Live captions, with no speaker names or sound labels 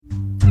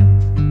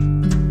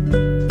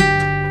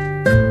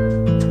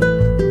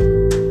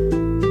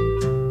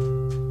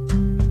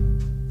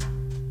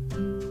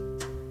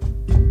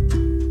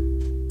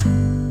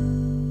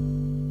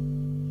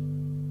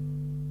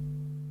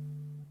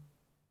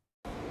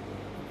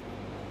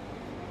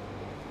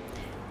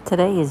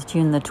Today is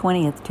June the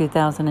 20th,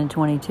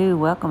 2022.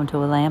 Welcome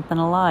to A Lamp and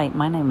a Light.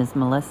 My name is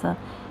Melissa,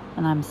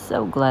 and I'm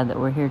so glad that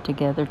we're here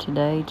together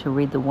today to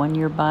read the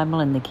one-year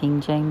Bible in the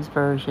King James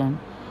Version.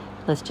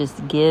 Let's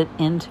just get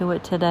into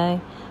it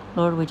today.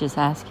 Lord, we just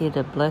ask you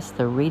to bless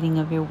the reading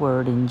of your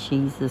word in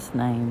Jesus'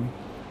 name.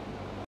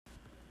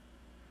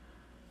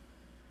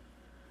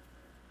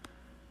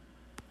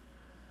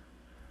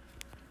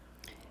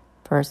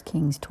 1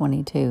 Kings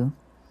 22.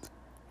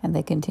 And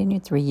they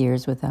continued 3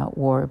 years without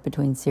war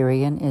between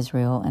Syria and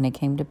Israel. And it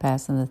came to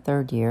pass in the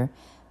 3rd year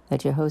that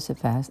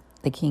Jehoshaphat,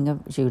 the king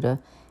of Judah,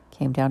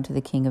 came down to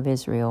the king of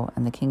Israel.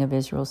 And the king of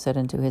Israel said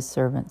unto his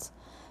servants,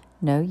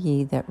 Know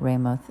ye that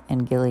Ramoth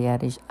and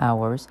Gilead is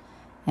ours,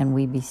 and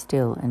we be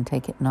still, and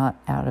take it not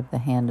out of the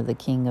hand of the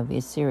king of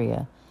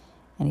Assyria.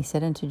 And he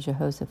said unto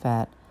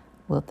Jehoshaphat,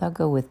 Wilt thou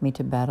go with me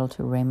to battle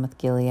to Ramoth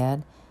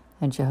Gilead?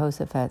 And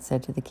Jehoshaphat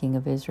said to the king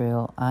of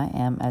Israel, I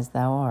am as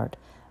thou art,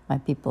 my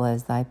people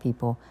as thy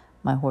people,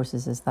 my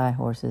horses as thy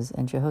horses.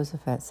 And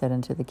Jehoshaphat said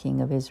unto the king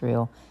of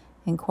Israel,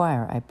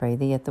 Inquire, I pray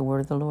thee, at the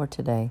word of the Lord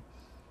today.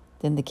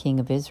 Then the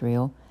king of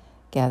Israel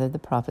gathered the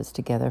prophets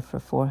together for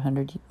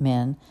 400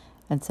 men,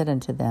 and said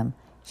unto them,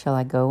 Shall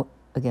I go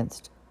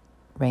against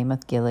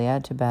Ramoth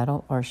Gilead to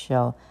battle, or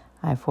shall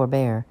I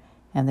forbear?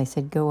 And they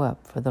said, Go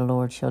up, for the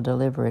Lord shall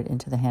deliver it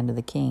into the hand of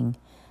the king.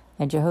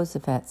 And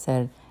Jehoshaphat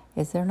said,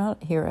 Is there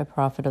not here a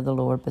prophet of the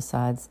Lord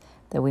besides,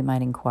 that we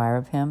might inquire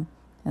of him?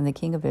 And the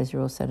king of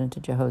Israel said unto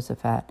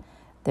Jehoshaphat,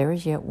 There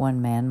is yet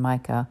one man,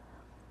 Micah,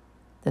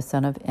 the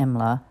son of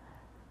Imlah,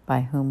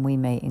 by whom we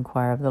may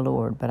inquire of the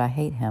Lord. But I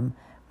hate him,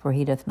 for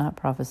he doth not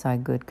prophesy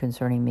good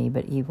concerning me,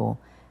 but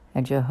evil.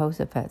 And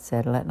Jehoshaphat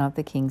said, Let not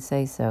the king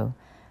say so.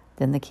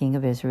 Then the king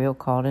of Israel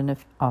called an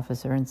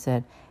officer and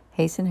said,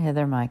 Hasten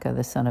hither Micah,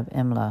 the son of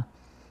Imlah.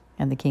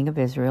 And the king of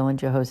Israel and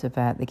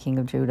Jehoshaphat, the king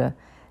of Judah,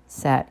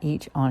 sat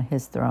each on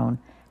his throne,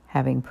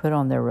 having put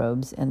on their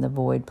robes in the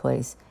void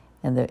place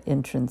in the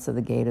entrance of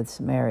the gate of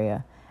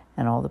Samaria.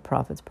 And all the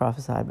prophets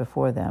prophesied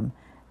before them.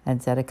 And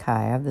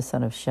Zedekiah, the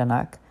son of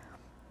Shenach,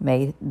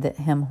 made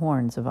him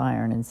horns of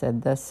iron, and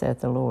said, Thus saith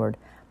the Lord,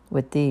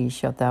 With these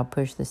shalt thou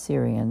push the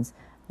Syrians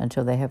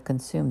until they have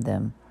consumed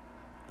them.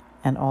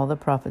 And all the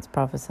prophets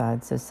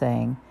prophesied, so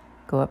saying,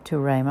 Go up to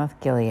Ramoth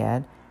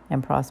Gilead,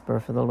 and prosper,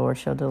 for the Lord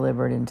shall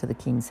deliver it into the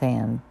king's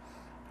hand.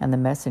 And the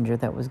messenger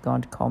that was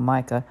gone to call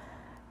Micah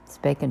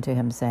spake unto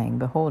him, saying,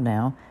 Behold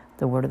now,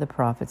 the word of the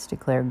prophets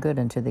declare good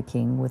unto the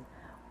king with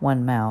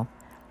one mouth.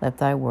 Let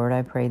thy word,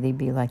 I pray thee,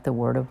 be like the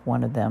word of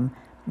one of them,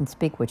 and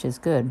speak which is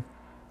good.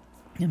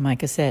 And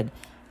Micah said,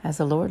 As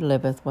the Lord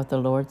liveth, what the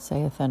Lord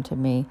saith unto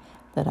me,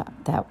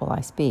 that will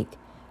I speak.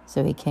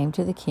 So he came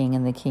to the king,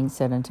 and the king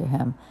said unto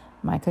him,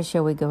 Micah,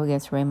 shall we go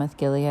against Ramoth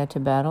Gilead to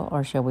battle,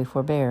 or shall we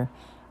forbear?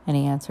 And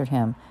he answered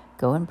him,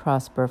 Go and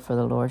prosper, for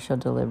the Lord shall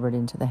deliver it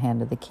into the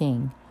hand of the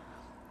king.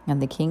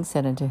 And the king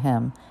said unto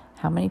him,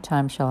 How many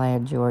times shall I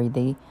adjure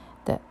thee,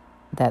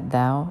 that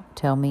thou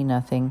tell me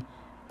nothing,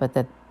 but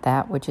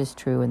that which is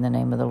true in the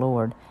name of the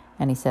Lord?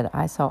 And he said,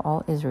 I saw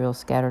all Israel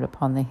scattered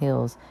upon the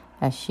hills,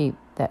 as sheep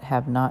that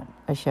have not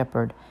a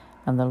shepherd.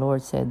 And the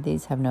Lord said,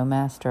 These have no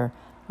master.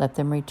 Let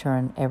them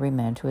return every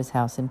man to his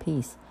house in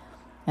peace.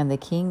 And the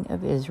king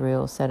of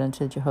Israel said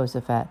unto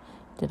Jehoshaphat,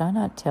 Did I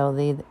not tell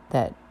thee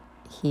that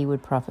he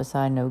would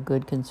prophesy no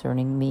good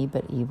concerning me,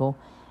 but evil?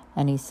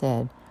 And he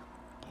said,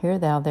 Hear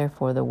thou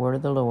therefore the word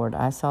of the Lord.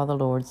 I saw the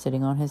Lord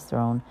sitting on his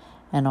throne,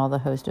 and all the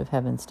host of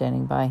heaven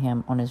standing by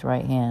him on his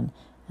right hand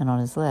and on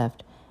his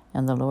left.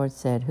 And the Lord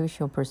said, Who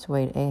shall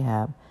persuade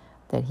Ahab,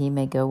 that he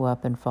may go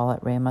up and fall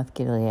at Ramoth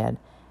Gilead?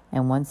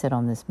 And one said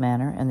on this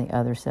manner, and the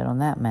other said on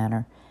that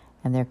manner.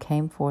 And there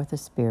came forth a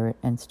spirit,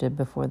 and stood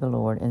before the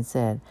Lord, and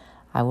said,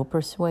 I will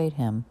persuade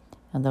him.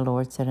 And the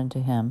Lord said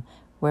unto him,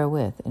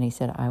 Wherewith? And he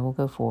said, I will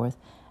go forth,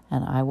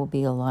 and I will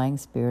be a lying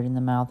spirit in the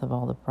mouth of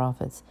all the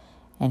prophets.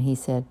 And he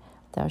said,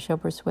 Thou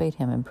shalt persuade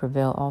him, and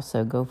prevail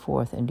also. Go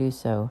forth, and do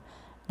so.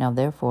 Now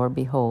therefore,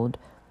 behold,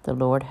 the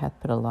Lord hath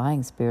put a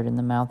lying spirit in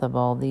the mouth of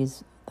all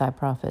these thy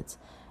prophets,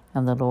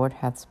 and the Lord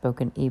hath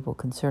spoken evil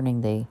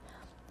concerning thee.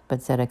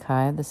 But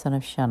Zedekiah the son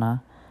of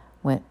Shenach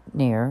went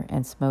near,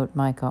 and smote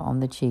Micah on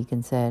the cheek,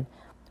 and said,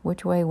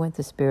 Which way went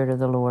the Spirit of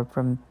the Lord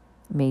from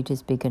me to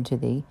speak unto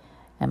thee?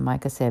 And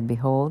Micah said,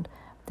 Behold,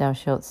 thou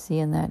shalt see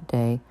in that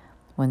day,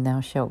 when thou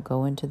shalt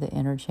go into the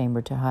inner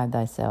chamber to hide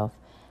thyself.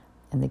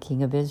 And the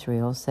king of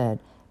Israel said,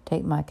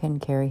 Take Micah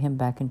and carry him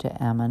back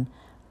into Ammon,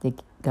 the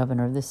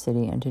governor of the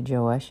city, and to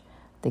Joash,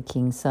 the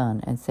king's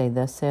son, and say,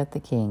 Thus saith the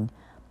king,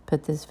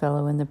 Put this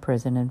fellow in the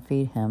prison, and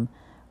feed him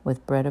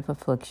with bread of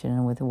affliction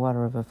and with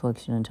water of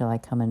affliction, until I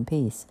come in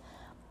peace.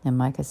 And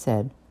Micah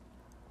said,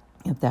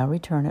 If thou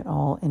return at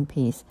all in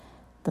peace,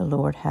 the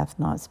Lord hath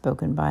not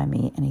spoken by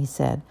me. And he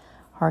said,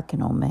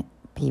 Hearken, O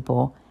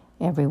people,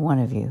 every one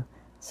of you.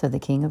 So the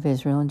king of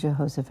Israel and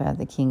Jehoshaphat,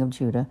 the king of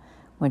Judah,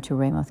 went to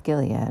Ramoth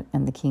Gilead.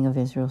 And the king of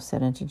Israel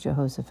said unto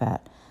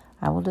Jehoshaphat,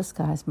 I will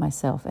disguise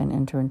myself and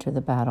enter into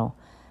the battle,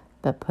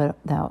 but put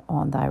thou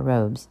on thy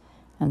robes.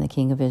 And the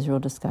king of Israel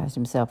disguised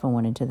himself and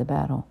went into the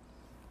battle.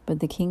 But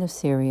the king of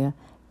Syria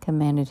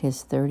commanded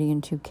his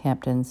 32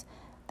 captains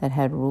that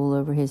had rule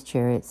over his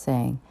chariot,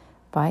 saying,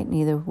 Fight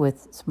neither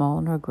with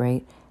small nor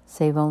great,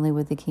 save only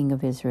with the king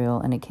of Israel.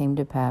 And it came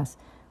to pass,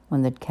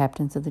 when the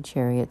captains of the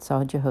chariot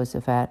saw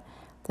Jehoshaphat,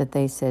 that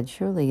they said,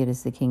 Surely it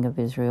is the king of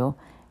Israel.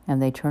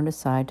 And they turned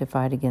aside to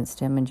fight against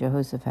him, and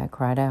Jehoshaphat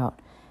cried out.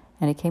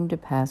 And it came to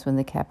pass, when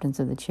the captains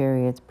of the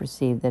chariots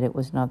perceived that it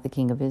was not the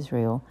king of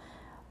Israel,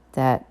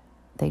 that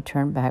they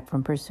turned back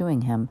from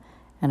pursuing him.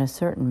 And a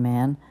certain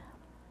man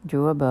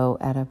drew a bow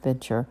at a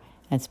venture,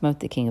 and smote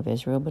the king of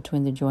Israel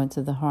between the joints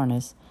of the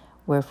harness.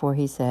 Wherefore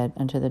he said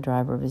unto the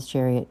driver of his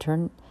chariot,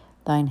 Turn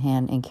thine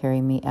hand, and carry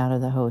me out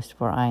of the host,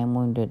 for I am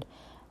wounded.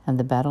 And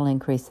the battle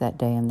increased that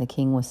day, and the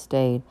king was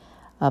stayed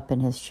up in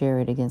his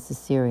chariot against the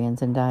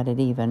Syrians, and died at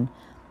even.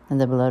 And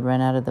the blood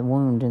ran out of the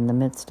wound in the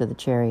midst of the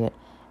chariot.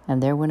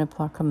 And there went a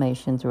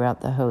proclamation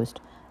throughout the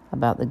host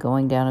about the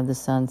going down of the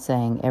sun,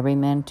 saying, Every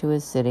man to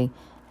his city,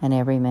 and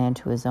every man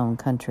to his own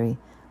country.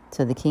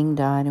 So the king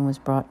died, and was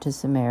brought to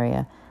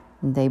Samaria.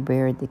 And they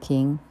buried the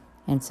king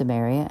in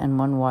Samaria, and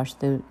one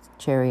washed the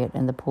chariot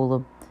in the pool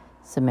of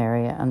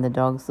Samaria, and the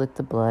dogs licked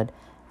the blood,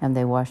 and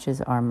they washed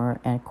his armor,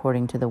 and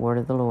according to the word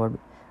of the Lord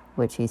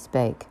which he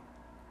spake.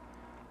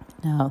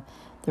 Now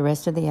the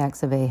rest of the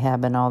acts of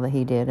Ahab, and all that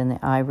he did, and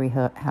the ivory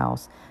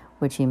house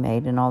which he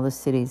made, and all the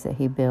cities that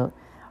he built,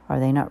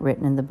 are they not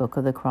written in the book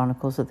of the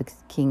Chronicles of the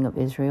king of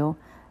Israel?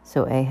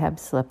 So Ahab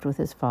slept with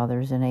his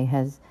fathers, and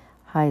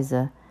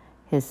Ahijah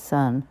his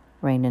son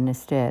reigned in his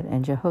stead.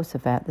 And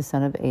Jehoshaphat the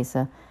son of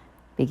Asa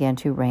began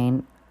to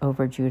reign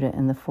over Judah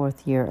in the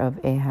 4th year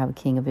of Ahab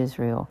king of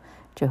Israel.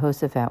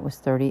 Jehoshaphat was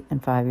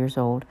 35 years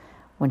old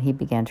when he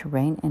began to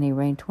reign, and he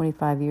reigned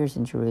 25 years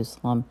in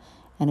Jerusalem.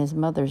 And his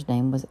mother's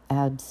name was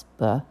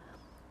Abzbah,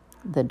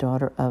 the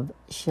daughter of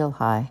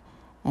Shilhi.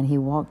 And he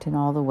walked in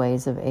all the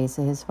ways of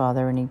Asa his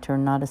father, and he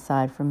turned not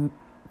aside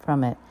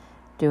from it,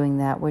 doing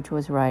that which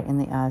was right in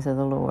the eyes of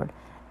the Lord.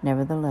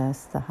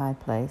 Nevertheless, the high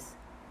place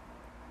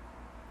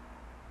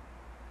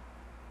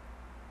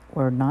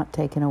were not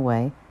taken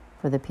away,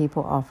 for the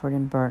people offered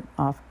and burnt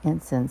off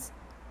incense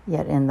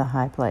yet in the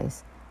high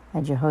place.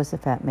 And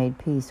Jehoshaphat made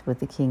peace with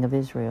the king of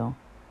Israel.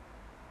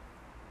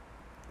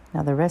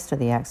 Now the rest of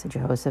the acts of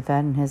Jehoshaphat,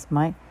 and his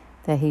might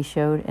that he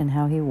showed, and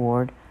how he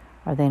warred,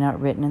 are they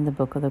not written in the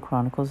book of the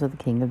Chronicles of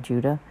the king of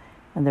Judah?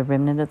 And the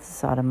remnant of the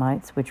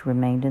Sodomites, which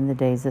remained in the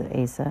days of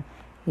Asa,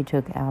 he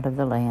took out of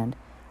the land.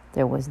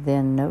 There was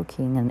then no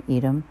king in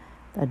Edom,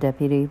 a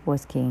deputy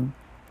was king.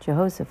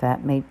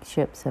 Jehoshaphat made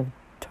ships of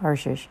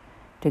Tarshish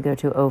to go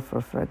to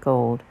Ophir for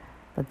gold,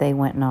 but they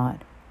went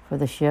not, for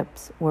the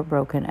ships were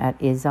broken at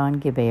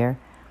Ezon-Geber.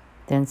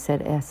 Then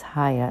said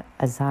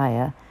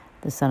Ahaziah,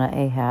 the son of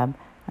Ahab,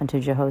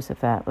 unto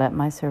Jehoshaphat, Let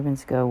my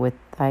servants go with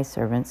thy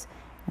servants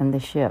in the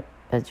ship.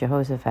 But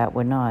Jehoshaphat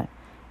would not.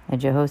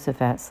 And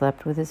Jehoshaphat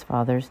slept with his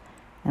fathers,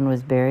 and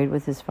was buried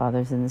with his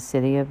fathers in the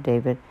city of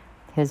David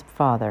his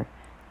father.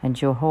 And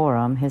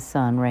Jehoram his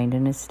son reigned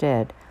in his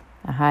stead.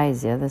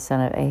 Ahaziah the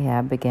son of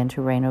Ahab began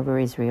to reign over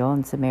Israel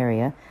and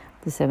Samaria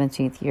the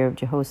 17th year of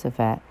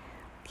Jehoshaphat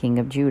king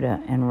of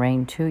Judah, and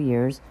reigned 2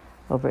 years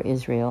over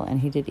Israel. And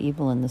he did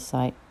evil in the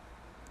sight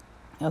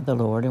of the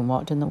Lord, and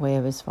walked in the way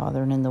of his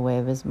father, and in the way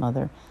of his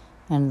mother,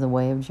 and in the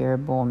way of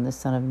Jeroboam the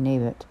son of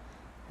Nebat,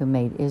 who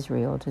made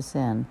Israel to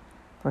sin.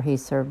 For he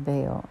served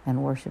Baal,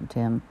 and worshipped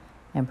him,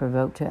 and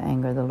provoked to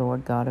anger the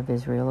Lord God of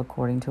Israel,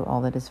 according to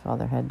all that his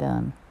father had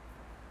done.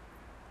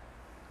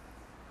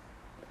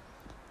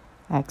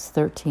 Acts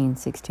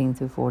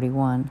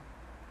 13:16-41.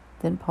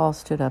 Then Paul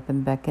stood up,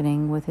 and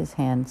beckoning with his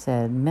hand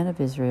said, Men of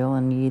Israel,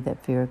 and ye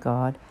that fear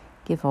God,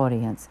 give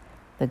audience.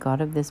 The God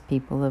of this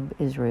people of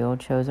Israel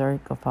chose our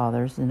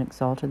fathers, and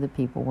exalted the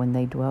people when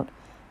they dwelt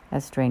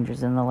as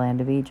strangers in the land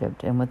of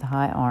Egypt, and with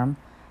high arm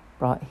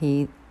brought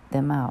he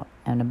them out.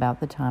 And about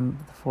the time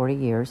of the 40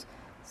 years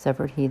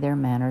suffered he their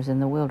manners in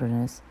the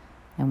wilderness.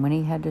 And when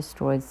he had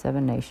destroyed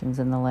 7 nations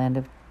in the land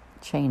of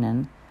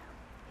Canaan,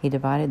 he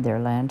divided their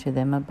land to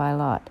them by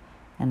lot.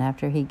 And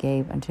after he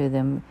gave unto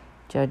them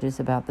judges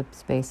about the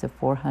space of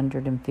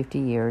 450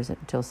 years,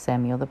 until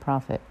Samuel the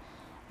prophet.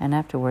 And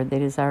afterward they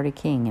desired a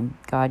king, and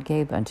God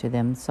gave unto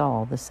them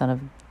Saul the son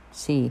of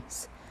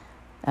Cis,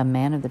 a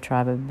man of the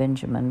tribe of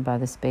Benjamin, by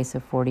the space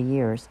of 40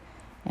 years.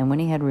 And when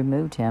he had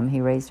removed him, he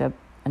raised up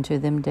unto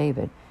them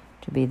David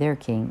to be their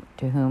king,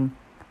 to whom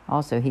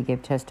also he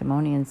gave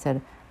testimony, and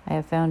said, I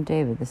have found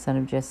David the son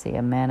of Jesse,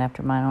 a man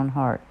after mine own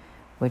heart,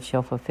 which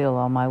shall fulfill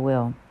all my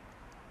will.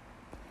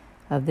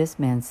 Of this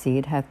man's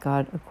seed hath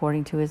God,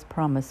 according to his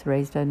promise,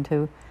 raised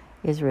unto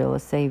Israel a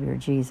Savior,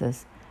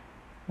 Jesus.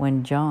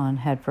 When John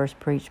had first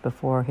preached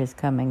before his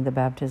coming the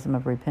baptism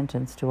of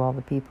repentance to all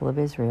the people of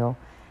Israel,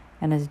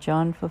 and as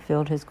John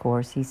fulfilled his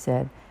course, he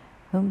said,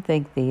 Whom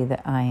think thee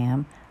that I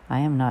am? I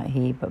am not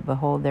he, but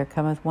behold, there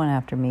cometh one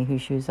after me,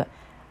 whose shoes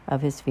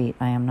of his feet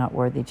I am not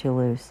worthy to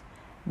loose.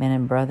 Men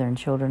and brethren,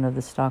 children of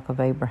the stock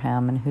of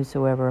Abraham, and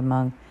whosoever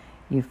among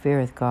you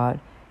feareth God,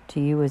 to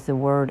you is the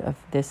word of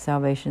this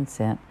salvation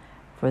sent.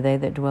 For they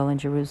that dwell in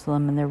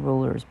Jerusalem and their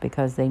rulers,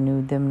 because they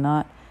knew them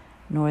not,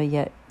 nor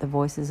yet the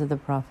voices of the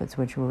prophets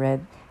which were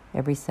read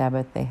every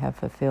Sabbath, they have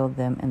fulfilled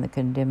them in the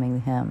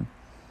condemning him.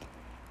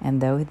 And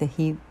though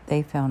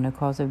they found no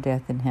cause of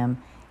death in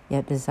him,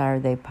 yet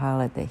desired they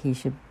Pilate that he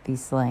should be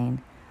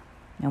slain.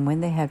 And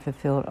when they had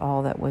fulfilled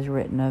all that was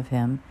written of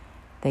him,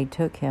 they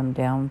took him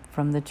down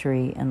from the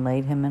tree and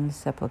laid him in a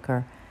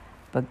sepulchre.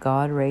 But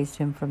God raised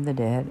him from the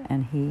dead,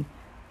 and he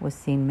was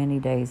seen many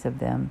days of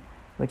them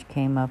which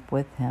came up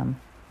with him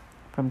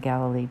from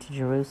Galilee to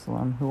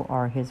Jerusalem, who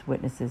are his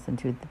witnesses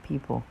unto the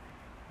people.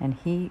 And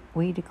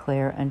we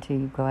declare unto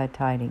you glad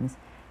tidings,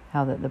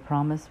 how that the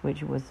promise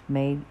which was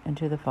made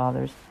unto the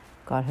fathers,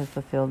 God hath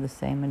fulfilled the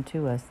same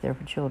unto us, their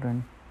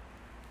children,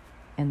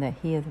 and that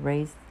he hath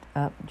raised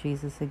up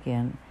Jesus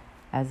again,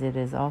 as it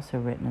is also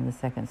written in the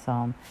second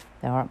psalm,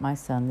 Thou art my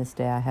son, this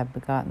day I have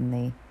begotten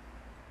thee.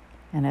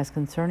 And as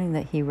concerning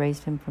that he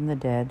raised him from the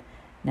dead,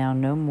 now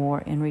no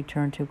more in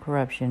return to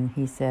corruption,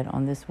 he said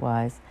on this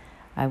wise,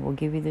 I will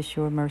give you the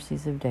sure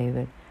mercies of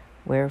David.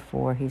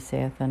 Wherefore he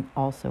saith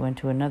also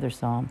into another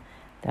psalm,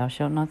 Thou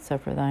shalt not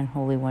suffer thine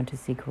Holy One to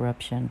see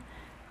corruption.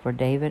 For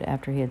David,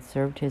 after he had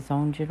served his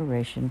own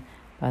generation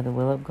by the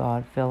will of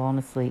God, fell on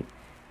asleep,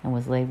 and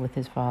was laid with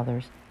his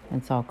fathers,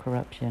 and saw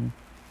corruption.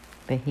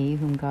 But he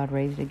whom God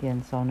raised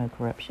again saw no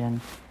corruption.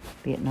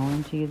 Be it known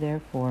unto you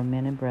therefore,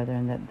 men and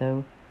brethren, that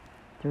though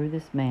through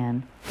this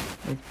man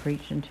is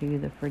preached unto you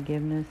the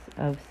forgiveness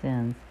of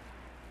sins,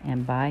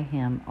 and by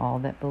him all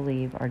that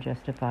believe are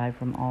justified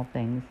from all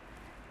things,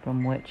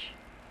 from which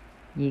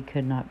ye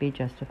could not be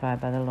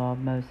justified by the law of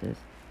Moses.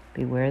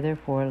 Beware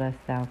therefore lest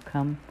thou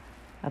come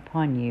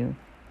upon you,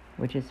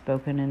 which is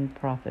spoken in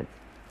prophets.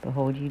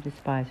 Behold, ye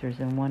despisers,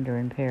 and wonder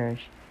and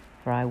perish.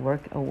 For I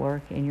work a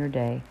work in your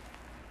day,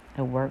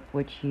 a work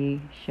which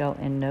ye shall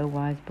in no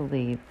wise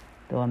believe,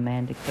 though a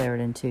man declare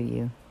it unto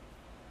you.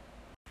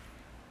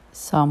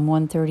 Psalm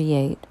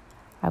 138.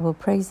 I will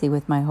praise thee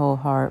with my whole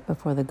heart.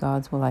 Before the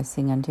gods will I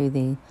sing unto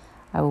thee.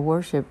 I will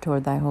worship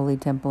toward thy holy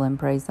temple, and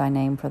praise thy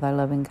name for thy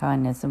loving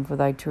kindness and for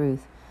thy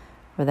truth.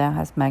 For thou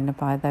hast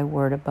magnified thy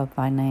word above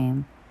thy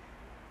name.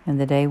 In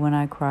the day when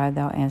I cried,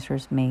 thou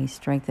answerest me.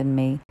 Strengthen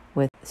me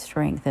with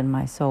strength in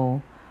my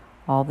soul.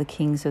 All the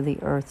kings of the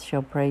earth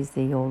shall praise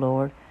thee, O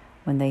Lord,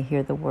 when they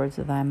hear the words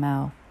of thy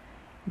mouth.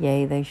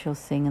 Yea, they shall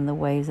sing in the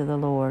ways of the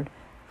Lord,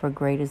 for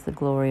great is the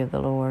glory of the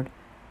Lord.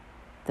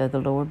 Though the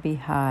Lord be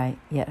high,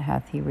 yet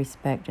hath he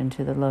respect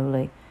unto the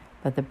lowly,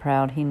 but the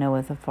proud he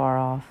knoweth afar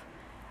off.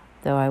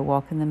 Though I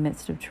walk in the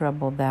midst of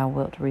trouble, thou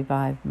wilt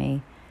revive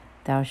me.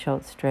 Thou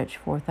shalt stretch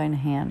forth thine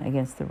hand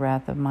against the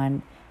wrath of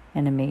mine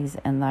enemies,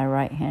 and thy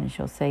right hand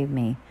shall save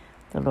me.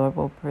 The Lord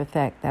will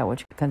perfect that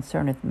which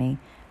concerneth me.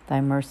 Thy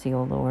mercy,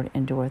 O Lord,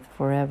 endureth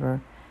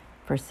forever.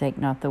 Forsake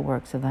not the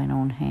works of thine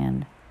own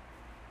hand.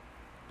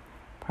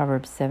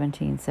 Proverbs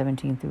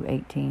 17:17 through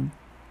 18.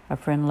 A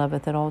friend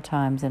loveth at all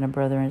times, and a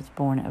brother is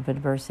born of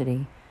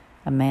adversity.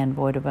 A man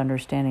void of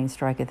understanding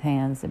striketh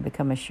hands, and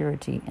becometh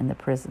surety in the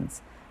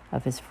presence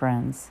of his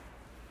friends.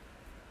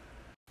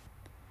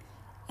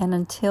 And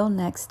until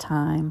next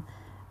time,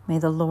 may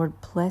the Lord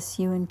bless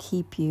you and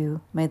keep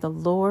you. May the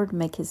Lord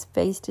make his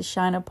face to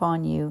shine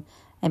upon you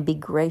and be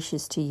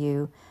gracious to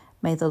you.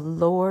 May the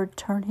Lord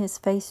turn his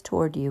face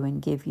toward you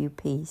and give you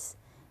peace.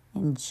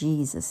 In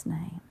Jesus'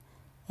 name,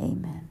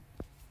 amen.